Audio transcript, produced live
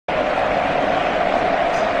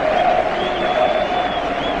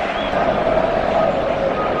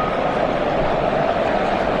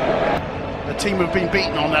have been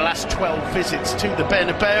beaten on their last 12 visits to the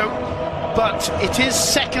Bernabeu, but it is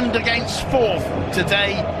second against fourth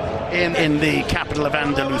today in the capital of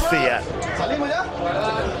Andalusia.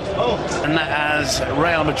 And that as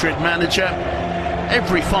Real Madrid manager,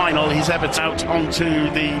 every final he's ever out onto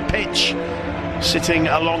the pitch, sitting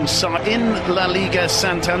alongside in Laliga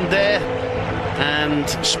Santander and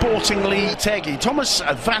Sportingly Tegui. Thomas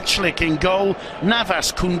Vachlik in goal,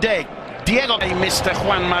 Navas, Koundé, Diego, Mr.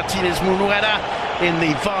 Juan Martinez Munuera in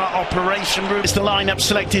the VAR operation room. It's the lineup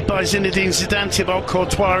selected by Zinedine Zidane. Thibaut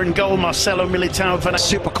Courtois in goal, Marcelo Militao.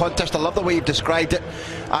 Super contest, I love the way you've described it.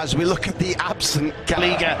 As we look at the absent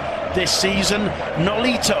Liga this season,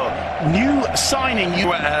 Nolito, new signing,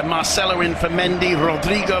 Marcelo in for Mendy,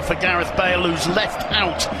 Rodrigo for Gareth Bale, who's left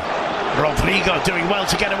out. Rodrigo doing well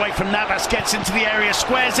to get away from Navas, gets into the area,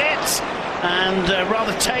 squares it, and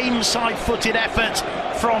rather tame side-footed effort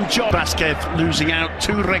from John Vasquez, losing out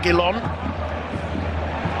to Reguilon,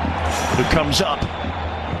 who comes up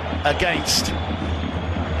against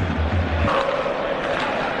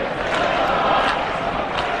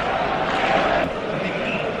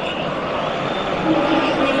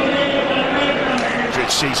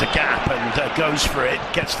sees a gap and goes for it,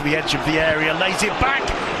 gets to the edge of the area, lays it back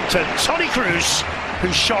to Toni Kroos,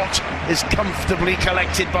 whose shot is comfortably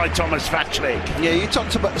collected by Thomas Vachlik. Yeah, you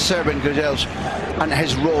talked about the Serbian Gudels and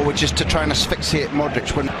his role, which is to try and asphyxiate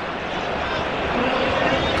Modric. When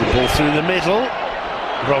good ball through the middle,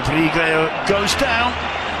 Rodrigo goes down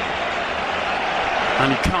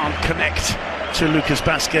and he can't connect to Lucas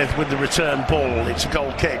Vázquez with the return ball. It's a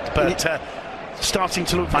goal kick, but starting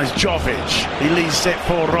to look like Jovic. He leaves it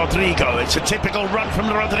for Rodrigo. It's a typical run from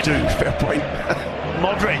the Rodrigo. Fair point.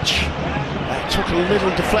 Modric took a little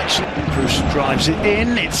deflection. Kroos drives it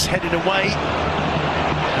in. It's headed away.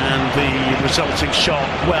 And the resulting shot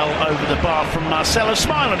well over the bar from Marcelo.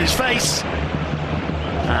 Smile on his face.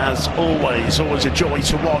 As always a joy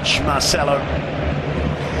to watch Marcelo.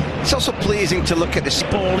 It's also pleasing to look at this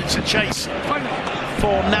ball. It's a chase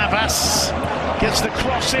for Navas. Gets the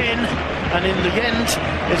cross in, and in the end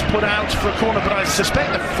it's put out for a corner, but I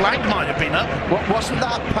suspect the flag might have been up. Wasn't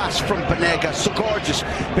that pass from Banega so gorgeous?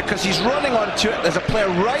 Because he's running onto it, there's a player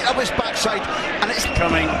right up his backside, and it's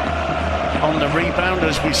coming on the rebound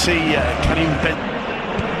as we see Karim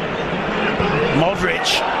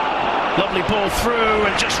Modric. Lovely ball through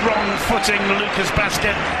and just wrong footing Lucas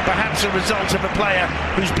Vázquez, perhaps a result of a player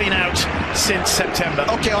who's been out since September.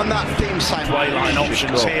 Okay, on that theme side. Wayline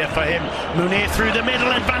options here for him. Munir through the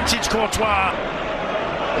middle, advantage Courtois.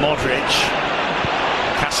 Modric.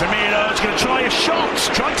 Casemiro's going to try a shot,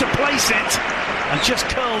 tried to place it and just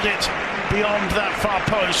curled it beyond that far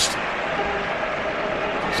post.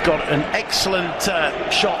 He's got an excellent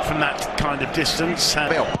shot from that kind of distance.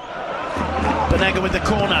 Banega with the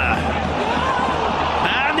corner,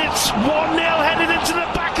 and it's 1-0 headed into the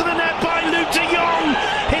back of the net by Luuk de Jong,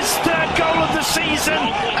 his third goal of the season,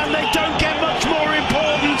 and they don't get much more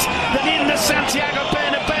important than in the Santiago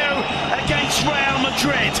Bernabeu against Real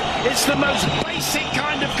Madrid. It's the most basic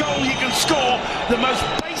kind of goal you can score, the most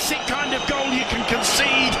basic kind of goal you can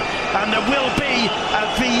concede, and there will be a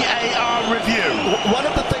VAR review. One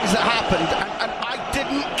of the things that happened, and I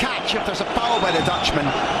didn't catch if there's a foul by the Dutchman,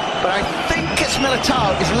 but I think it's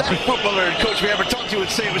Militao. His left footballer and coach we ever talked to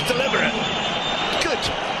would say it was deliberate. Good.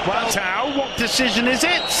 Militao, what decision is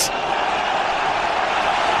it?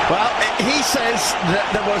 Well, he says that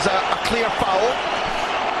there was a clear foul,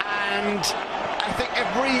 and I think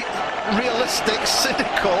every realistic,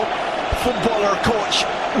 cynical footballer coach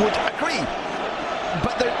would agree.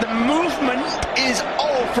 But the movement is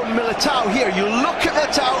all from Militao here. You look at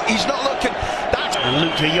Militao, he's not looking.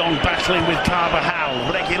 Luuk de Jong battling with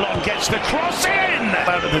Carvajal. Reguilon gets the cross in!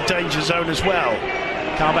 Out of the danger zone as well.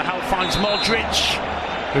 Carvajal finds Modric,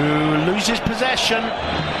 who loses possession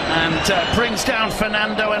and brings down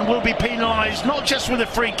Fernando and will be penalised, not just with a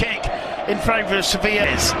free kick in favour of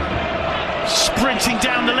Seviilla. Sprinting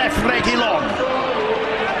down the left, Reguilon.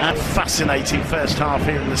 A fascinating first half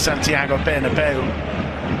here in the Santiago Bernabeu.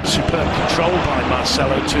 Superb control by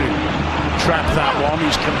Marcelo to trap that one.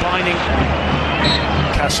 He's combining.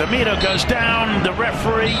 Casemiro goes down, the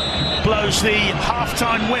referee blows the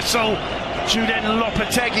half-time whistle. Julen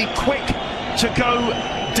Lopetegui quick to go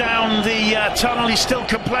down the tunnel. He's still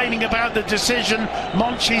complaining about the decision.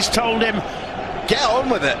 Monchi's told him, get on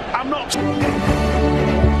with it. I'm not.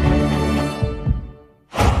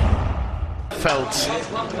 Felt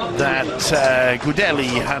that Gudeli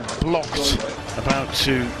had blocked, about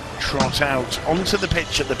to trot out onto the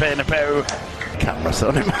pitch at the Bernabeu. Cameras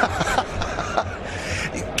on him.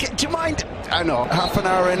 Do you mind? I know, half an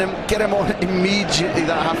hour in him, get him on immediately,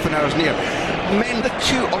 that half an hour's near. men, the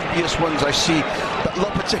two obvious ones I see, but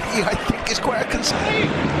Lopetegui I think is quite a concern.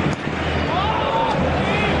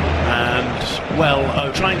 And, well,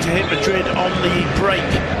 trying to hit Madrid on the break.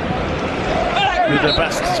 With the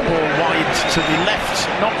Basque's ball wide to the left.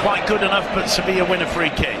 Not quite good enough, but Sevilla win a free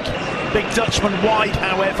kick. Big Dutchman wide,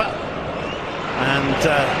 however. And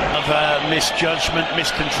of misjudgment,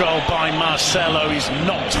 miscontrol by Marcelo. He's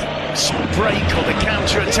not. Break or the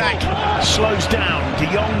counter-attack slows down. De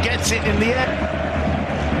Jong gets it in the air.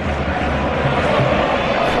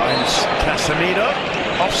 Finds Casemiro.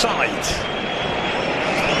 Offside.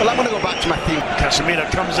 Well, I'm going to go back to my theme. Casemiro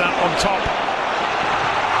comes out on top.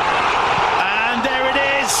 And there it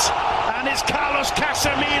is. And it's Carlos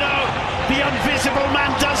Casemiro. The invisible man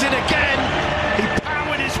does it again. He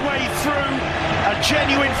powered his way through. A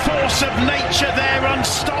genuine force of nature there,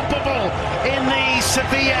 unstoppable in the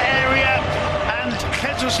Sevilla area. And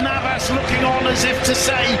Jesus Navas looking on as if to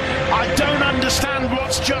say, I don't understand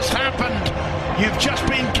what's just happened. You've just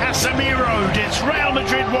been Casemiro'd. It's Real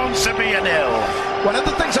Madrid 1, Sevilla 0. One of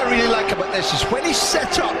the things I really like about this is when he's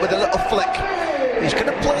set up with a little flick, he's going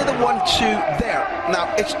to play the 1-2 there.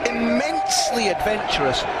 Now, it's immensely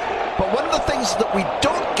adventurous, but one of the things that we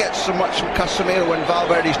don't get so much from Casemiro when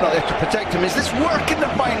Valverde's not there to protect him is this work in the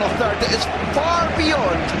final third that is far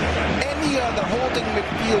beyond any other holding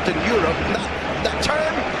midfield in Europe. That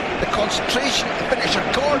turn, the concentration, the finish are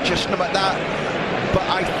gorgeous no matter that, but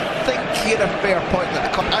I think he had a fair point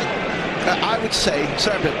that I would say,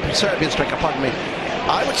 Serbian striker, pardon me,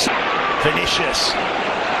 I would say... Vinicius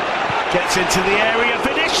gets into the area,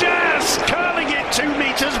 Vinicius curling it 2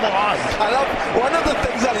 meters wide. One of the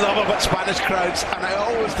things I love about Spanish crowds, and I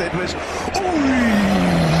always did, was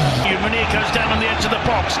Munir goes down on the edge of the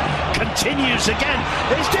box, continues again,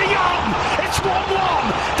 it's De Jong, it's 1-1,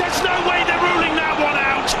 there's no way they're ruling that one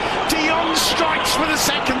out. De Jong strikes for the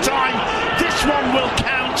second time, this one will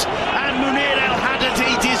count, and Munir El Haddadi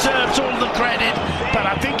deserves all the credit, but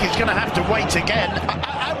I think he's going to have to wait again.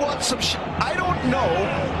 I want some I don't know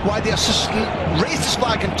why the assistant raised his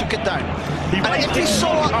flag and took it down. If he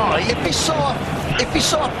saw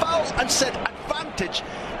a foul and said advantage,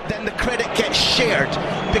 then the credit gets shared,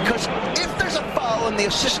 because if there's a foul and the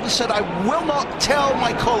assistant said I will not tell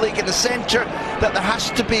my colleague in the centre that there has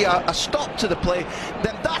to be a stop to the play,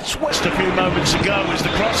 then that's what... Just a few moments ago as the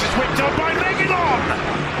cross is whipped on by Reguilon,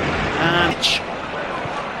 and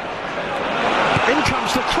in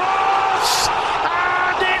comes the cross,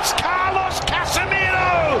 and it's Carlos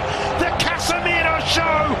Casemiro, the Casemiro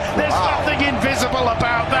show. There's nothing invisible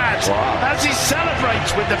about that. As he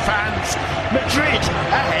celebrates with the fans, Madrid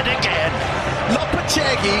ahead again.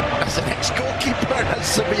 Lopetegui, as an ex-goalkeeper and as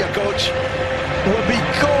Sevilla coach, will be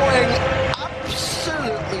going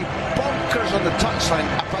absolutely bonkers on the touchline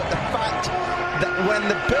about the fact that when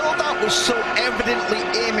the build-up was so evidently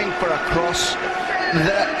aiming for a cross,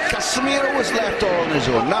 that Casemiro was left all on his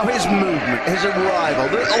own. Now his movement, his arrival,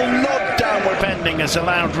 the little nod downward bending has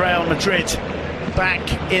allowed Real Madrid back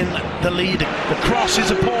in the lead. The cross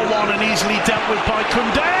is a poor one and easily dealt with by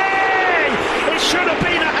Koundé. It should have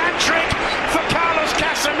been a hat-trick for Carlos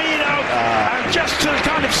Casemiro. And just to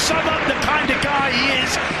kind of sum up the kind of guy he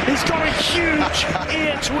is, he's got a huge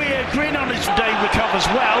ear-to-ear grin on his day. Recovers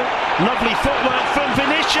well. Lovely footwork from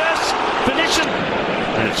Vinicius.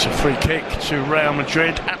 It's a free kick to Real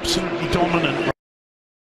Madrid. Absolutely dominant.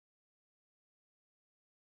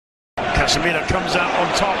 Casemiro comes out on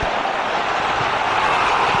top.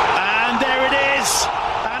 And there it is.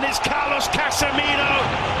 And it's Carlos Casemiro.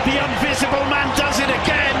 The invisible man does it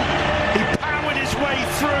again. He powered his way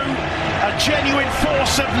through. A genuine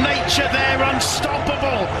force of nature there,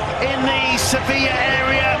 unstoppable in the Sevilla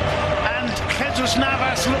area. And Jesus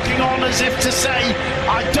Navas looking on as if to say,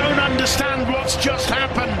 I don't understand what's just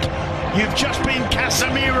happened. You've just been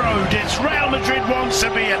Casemiro'd. It's Real Madrid 1,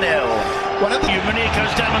 Sevilla 0. Munir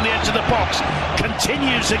goes down on the edge of the box,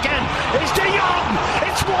 continues again. It's De Jong.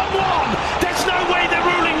 It's 1-1. There's no way they're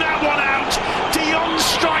ruling that one out. De Jong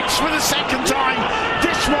strikes for the second time.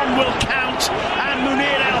 This one will count, and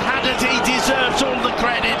Munir El Haddadi deserves all the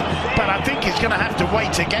credit, but I think he's going to have to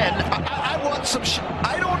wait again. I want some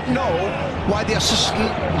I don't know why the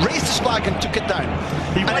assistant raised his flag and took it down.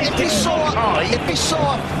 If he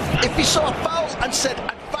saw a foul and said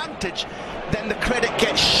advantage, then the credit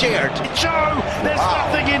gets shared. Joe, there's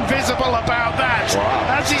nothing invisible about that.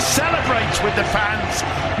 As he celebrates with the fans,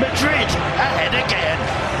 Madrid ahead again.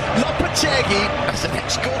 Lopetegui, as an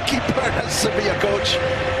ex-goalkeeper and as Sevilla coach,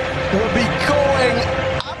 will be going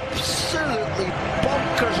absolutely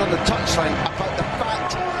bonkers on the touchline about the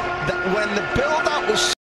fact that when the build-up was